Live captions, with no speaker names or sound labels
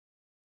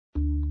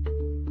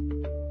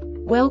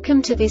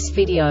Welcome to this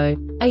video.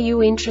 Are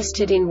you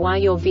interested in why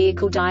your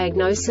vehicle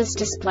diagnosis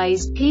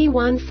displays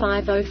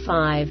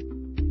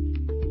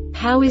P1505?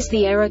 How is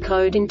the error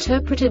code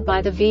interpreted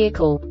by the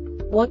vehicle?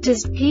 What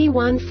does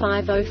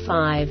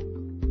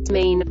P1505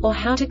 mean, or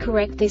how to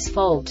correct this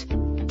fault?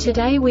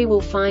 Today we will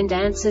find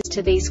answers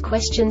to these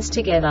questions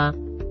together.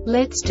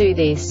 Let's do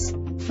this.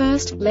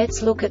 First,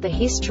 let's look at the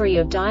history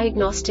of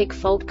diagnostic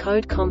fault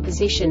code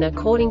composition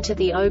according to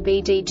the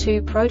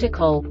OBD2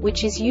 protocol,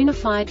 which is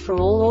unified for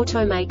all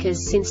automakers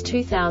since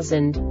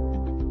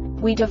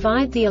 2000. We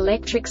divide the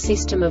electric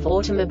system of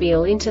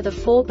automobile into the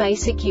four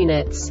basic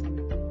units: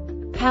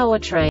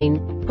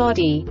 powertrain,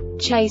 body,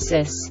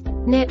 chassis,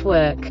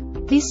 network.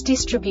 This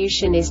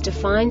distribution is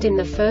defined in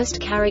the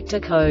first character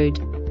code.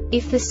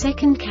 If the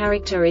second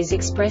character is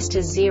expressed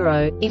as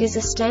 0, it is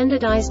a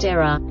standardized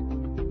error.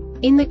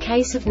 In the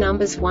case of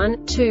numbers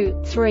 1,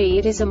 2, 3,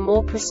 it is a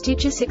more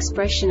prestigious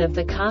expression of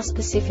the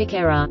car-specific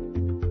error.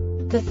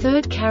 The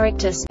third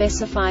character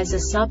specifies a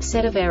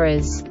subset of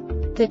errors.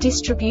 The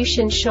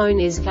distribution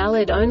shown is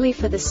valid only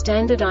for the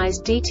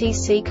standardized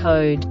DTC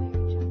code.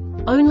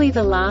 Only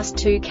the last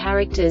two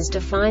characters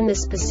define the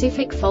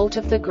specific fault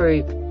of the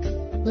group.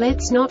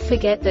 Let's not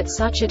forget that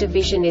such a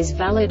division is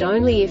valid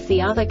only if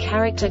the other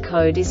character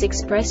code is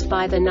expressed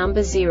by the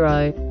number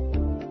 0.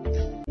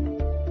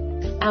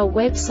 Our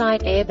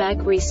website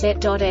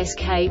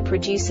airbagreset.sk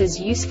produces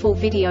useful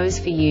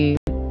videos for you.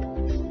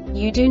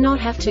 You do not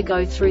have to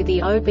go through the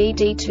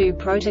OBD2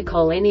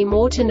 protocol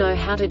anymore to know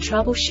how to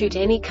troubleshoot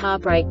any car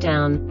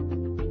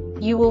breakdown.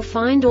 You will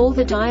find all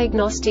the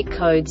diagnostic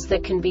codes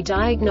that can be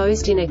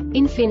diagnosed in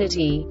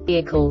Infinity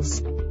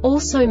vehicles.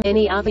 Also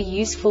many other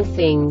useful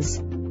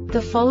things.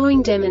 The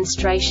following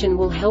demonstration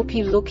will help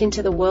you look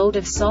into the world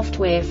of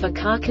software for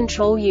car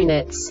control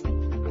units.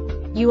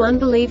 You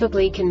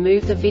unbelievably can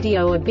move the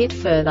video a bit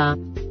further.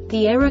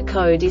 The error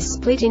code is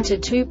split into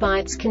 2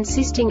 bytes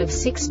consisting of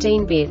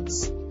 16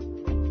 bits.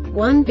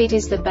 1 bit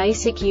is the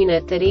basic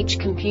unit that each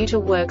computer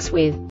works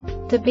with.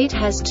 The bit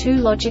has 2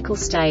 logical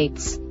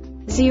states: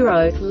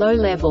 0, low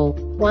level,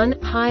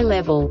 1, high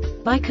level.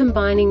 By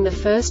combining the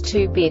first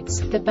 2 bits,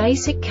 the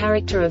basic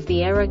character of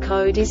the error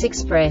code is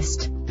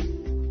expressed.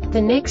 The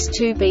next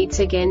 2 beats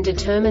again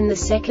determine the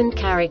second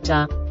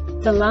character.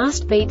 The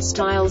last beat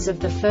styles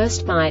of the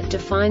first byte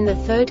define the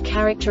third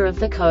character of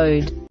the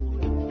code.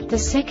 The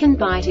second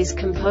byte is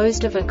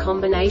composed of a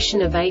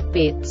combination of 8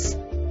 bits.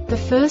 The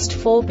first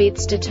 4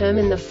 bits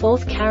determine the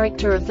fourth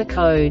character of the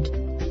code.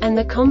 And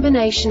the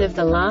combination of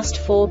the last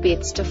 4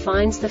 bits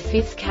defines the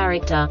fifth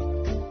character.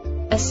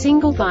 A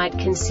single byte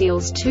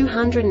conceals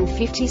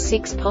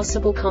 256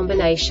 possible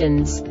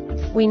combinations.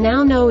 We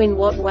now know in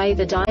what way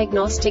the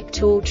diagnostic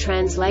tool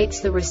translates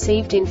the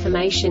received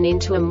information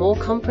into a more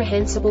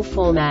comprehensible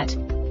format.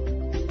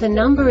 The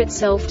number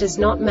itself does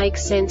not make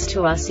sense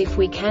to us if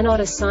we cannot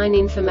assign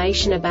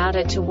information about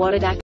it to what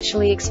it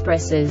actually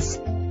expresses.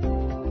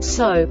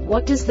 So,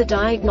 what does the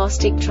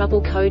Diagnostic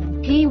Trouble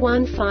Code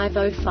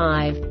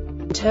P1505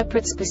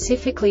 interpret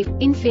specifically for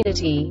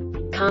Infinity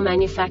car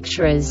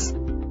manufacturers?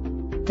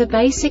 The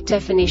basic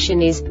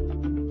definition is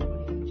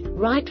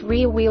right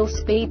rear wheel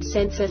speed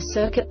sensor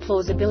circuit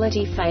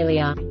plausibility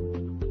failure.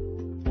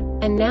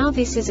 And now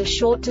this is a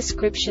short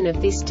description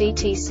of this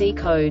DTC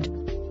code.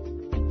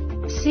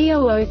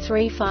 s.r.o.the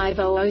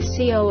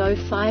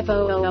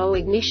C005000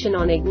 ignition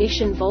on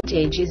ignition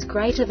voltage is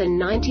greater than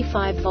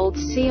 95 volts.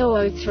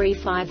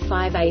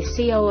 S.r.o.the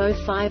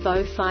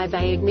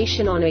C005005A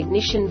ignition on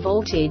ignition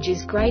voltage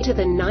is greater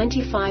than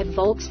 95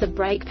 volts. The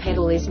brake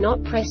pedal is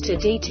not pressed. A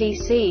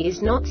DTC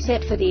is not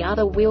set for the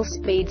other wheel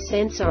speed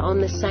sensor on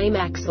the same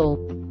axle.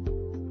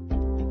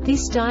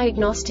 This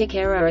diagnostic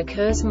error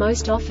occurs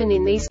most often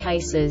in these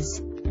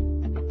cases: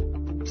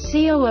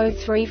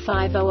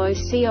 C003500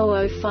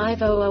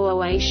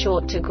 C005000A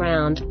short to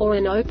ground, or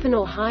an open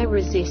or high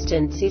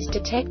resistance is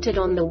detected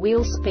on the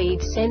wheel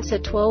speed sensor.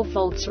 12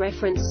 volts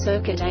reference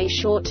circuit A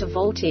short to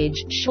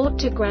voltage, short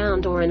to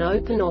ground, or an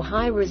open or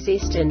high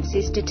resistance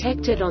is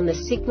detected on the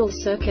signal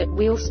circuit.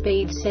 Wheel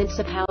speed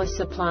sensor power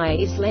supply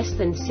is less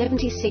than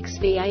 76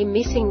 VA.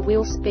 Missing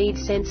wheel speed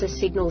sensor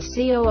signal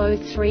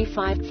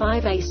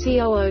C003505A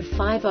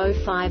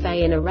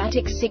C005005A. An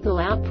erratic signal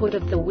output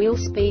of the wheel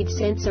speed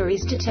sensor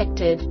is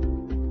detected.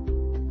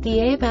 The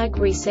Airbag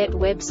Reset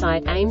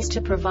website aims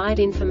to provide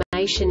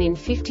information in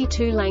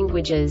 52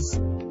 languages.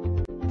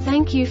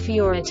 Thank you for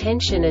your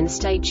attention and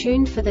stay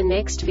tuned for the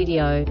next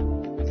video.